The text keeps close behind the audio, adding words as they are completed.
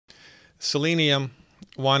Selenium,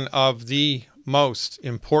 one of the most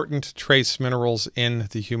important trace minerals in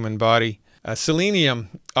the human body.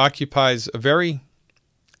 Selenium occupies a very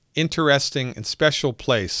interesting and special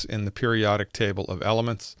place in the periodic table of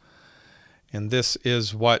elements. And this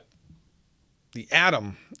is what the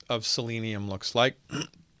atom of selenium looks like.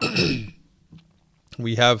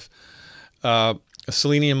 We have a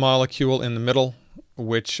selenium molecule in the middle,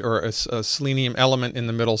 or a selenium element in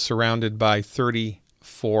the middle, surrounded by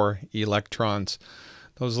 34 electrons.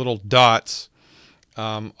 Those little dots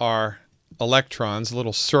are electrons,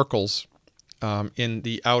 little circles in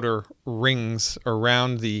the outer rings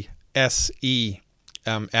around the Se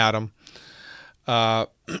atom are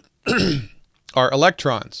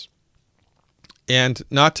electrons. And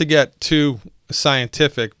not to get too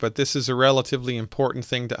scientific, but this is a relatively important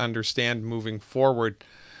thing to understand moving forward.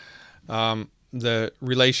 The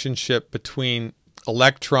relationship between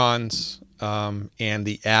electrons and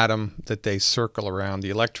the atom that they circle around. The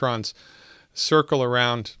electrons circle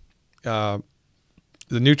around the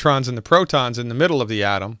neutrons and the protons in the middle of the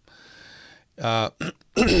atom,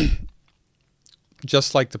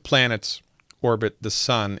 just like the planets orbit the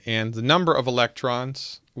sun. And the number of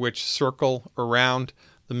electrons which circle around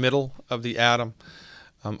the middle of the atom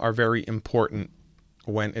are very important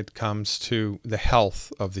when it comes to the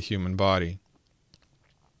health of the human body.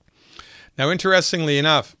 Now, interestingly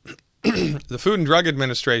enough, the Food and Drug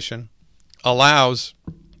Administration allows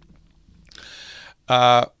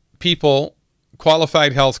people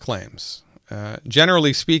qualified health claims.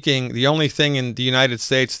 Generally speaking, the only thing in the United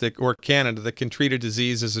States or Canada that can treat a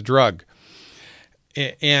disease is a drug.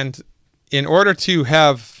 And in order to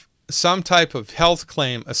have some type of health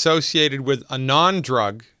claim associated with a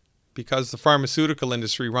non-drug, because the pharmaceutical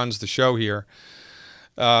industry runs the show here,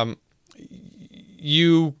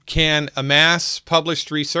 you can amass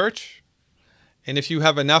published research. And if you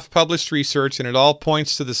have enough published research and it all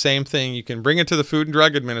points to the same thing, you can bring it to the Food and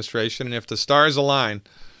Drug Administration. And if the stars align,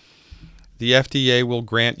 the FDA will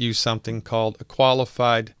grant you something called a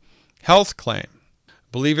qualified health claim.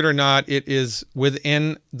 Believe it or not, it is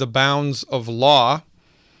within the bounds of law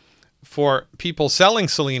for people selling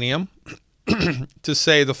selenium to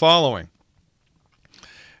say the following: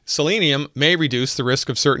 selenium may reduce the risk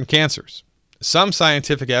of certain cancers. Some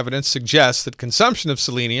scientific evidence suggests that consumption of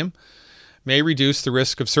selenium may reduce the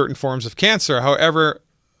risk of certain forms of cancer. However,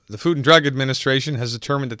 the Food and Drug Administration has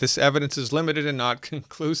determined that this evidence is limited and not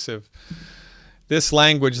conclusive. This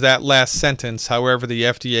language, that last sentence, however, the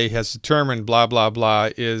FDA has determined, blah, blah, blah,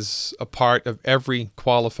 is a part of every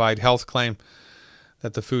qualified health claim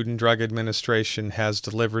that the Food and Drug Administration has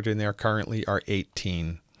delivered, and there currently are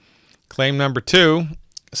 18. Claim number 2,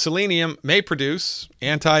 selenium may produce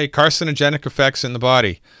anti-carcinogenic effects in the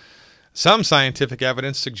body. Some scientific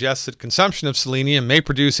evidence suggests that consumption of selenium may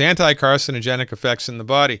produce anti-carcinogenic effects in the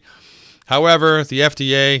body. However, the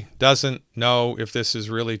FDA doesn't know if this is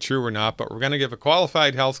really true or not, but we're going to give a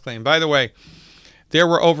qualified health claim. By the way, there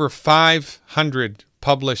were over 500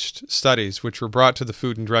 published studies which were brought to the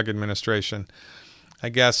Food and Drug Administration. I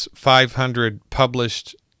guess 500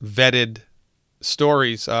 published, vetted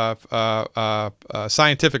stories of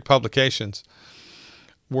scientific publications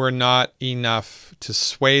were not enough to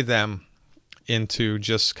sway them into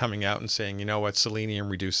just coming out and saying, you know what, selenium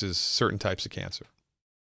reduces certain types of cancer.